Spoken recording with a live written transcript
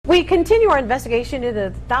We continue our investigation into the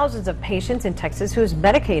thousands of patients in Texas whose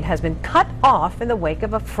Medicaid has been cut off in the wake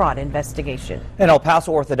of a fraud investigation. An El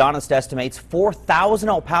Paso orthodontist estimates 4,000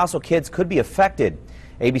 El Paso kids could be affected.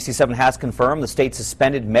 ABC 7 has confirmed the state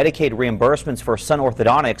suspended Medicaid reimbursements for Sun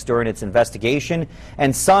Orthodontics during its investigation,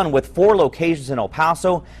 and Sun, with 4 locations in El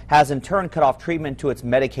Paso, has in turn cut off treatment to its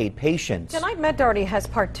Medicaid patients. Tonight, Matt Doherty has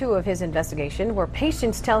part 2 of his investigation, where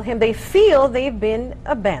patients tell him they feel they've been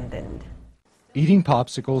abandoned. Eating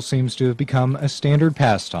popsicles seems to have become a standard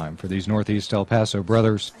pastime for these Northeast El Paso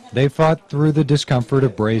brothers. They fought through the discomfort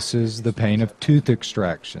of braces, the pain of tooth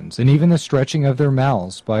extractions, and even the stretching of their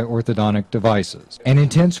mouths by orthodontic devices. An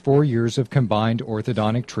intense 4 years of combined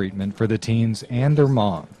orthodontic treatment for the teens and their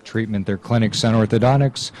mom. Treatment their clinic, Sun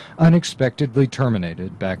Orthodontics, unexpectedly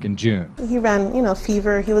terminated back in June. He ran,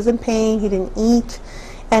 fever. He was in pain. He didn't eat.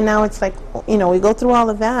 And now it's like, we go through all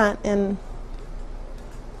of that, and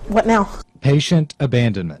what now? Patient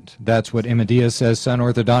abandonment. That's what Emma Diaz says Sun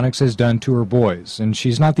Orthodontics has done to her boys, and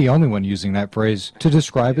she's not the only one using that phrase to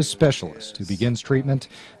describe a specialist who begins treatment,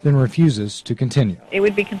 then refuses to continue. It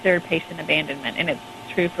would be considered patient abandonment, and it's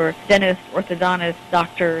true for dentists, orthodontists,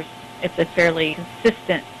 doctors. It's a fairly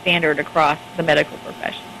consistent standard across the medical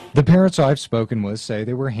profession. The parents I've spoken with say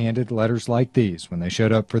they were handed letters like these when they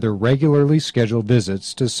showed up for their regularly scheduled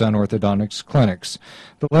visits to Sun Orthodontics clinics.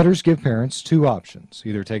 The letters give parents 2 options: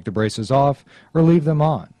 either take the braces off or leave them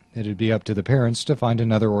on. It'd be up to the parents to find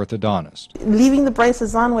another orthodontist. Leaving the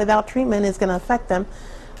braces on without treatment is going to affect them.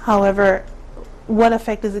 However, what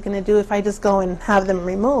effect is it going to do if I just go and have them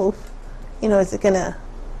removed? Is it going to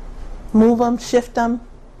move them, shift them?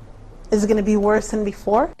 Is it going to be worse than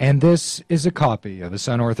before? And this is a copy of a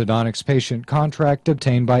Sun Orthodontics patient contract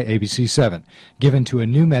obtained by ABC 7, given to a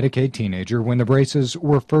new Medicaid teenager when the braces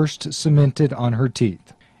were first cemented on her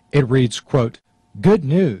teeth. It reads, quote, "Good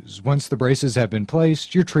news. Once the braces have been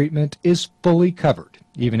placed, your treatment is fully covered.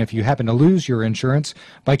 Even if you happen to lose your insurance,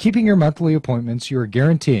 by keeping your monthly appointments, you are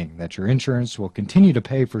guaranteeing that your insurance will continue to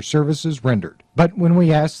pay for services rendered." But when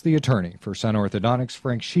we asked the attorney for Sun Orthodontics,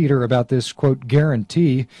 Frank Sheeter, about this, quote,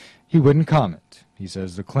 guarantee, he wouldn't comment. He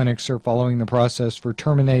says the clinics are following the process for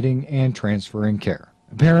terminating and transferring care.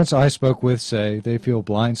 The parents I spoke with say they feel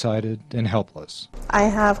blindsided and helpless. I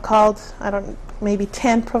have called, maybe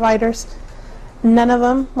 10 providers. None of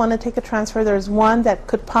them want to take a transfer. There's one that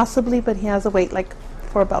could possibly, but he has a wait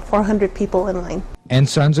for about 400 people in line. And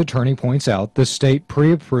Sun's attorney points out the state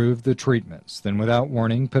pre-approved the treatments, then without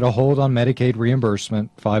warning put a hold on Medicaid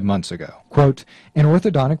reimbursement 5 months ago. Quote, "An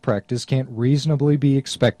orthodontic practice can't reasonably be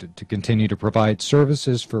expected to continue to provide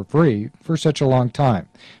services for free for such a long time,"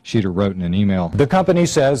 Sheeter wrote in an email. The company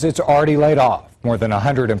says it's already laid off more than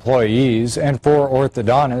 100 employees and 4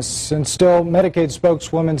 orthodontists, and still Medicaid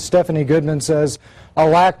spokeswoman Stephanie Goodman says a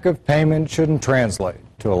lack of payment shouldn't translate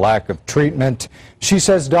to a lack of treatment. She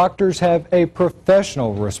says doctors have a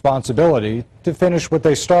professional responsibility to finish what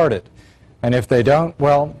they started. And if they don't,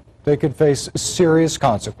 well, they could face serious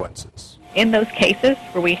consequences. In those cases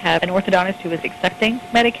where we have an orthodontist who is accepting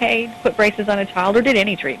Medicaid, put braces on a child, or did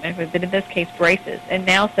any treatment, but in this case braces, and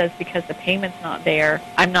now says because the payment's not there,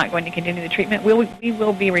 I'm not going to continue the treatment, we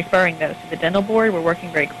will be referring those to the dental board. We're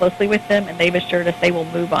working very closely with them, and they've assured us they will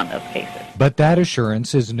move on those cases. But that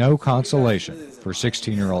assurance is no consolation for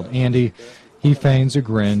 16-year-old Andy. He feigns a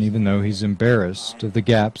grin even though he's embarrassed of the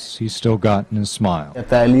gaps he's still got in his smile. If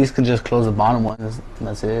they at least could just close the bottom one,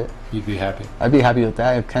 that's it. You'd be happy? I'd be happy with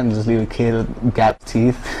that. I can't just leave a kid with gapped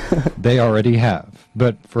teeth. They already have.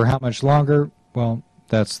 But for how much longer? Well,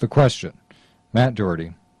 that's the question. Matt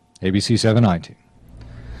Doherty, ABC 7 IT.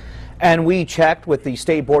 And we checked with the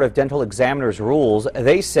State Board of Dental Examiners rules.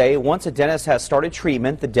 They say once a dentist has started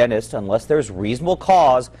treatment, the dentist, unless there's reasonable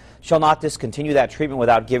cause, shall not discontinue that treatment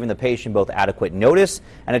without giving the patient both adequate notice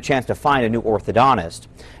and a chance to find a new orthodontist.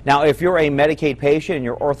 Now, if you're a Medicaid patient and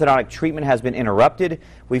your orthodontic treatment has been interrupted,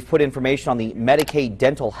 we've put information on the Medicaid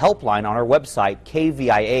Dental Helpline on our website,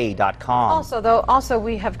 KVIA.com. Also,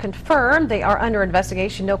 we have confirmed they are under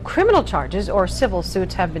investigation. No criminal charges or civil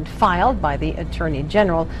suits have been filed by the Attorney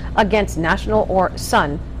General against National or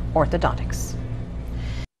Sun Orthodontics.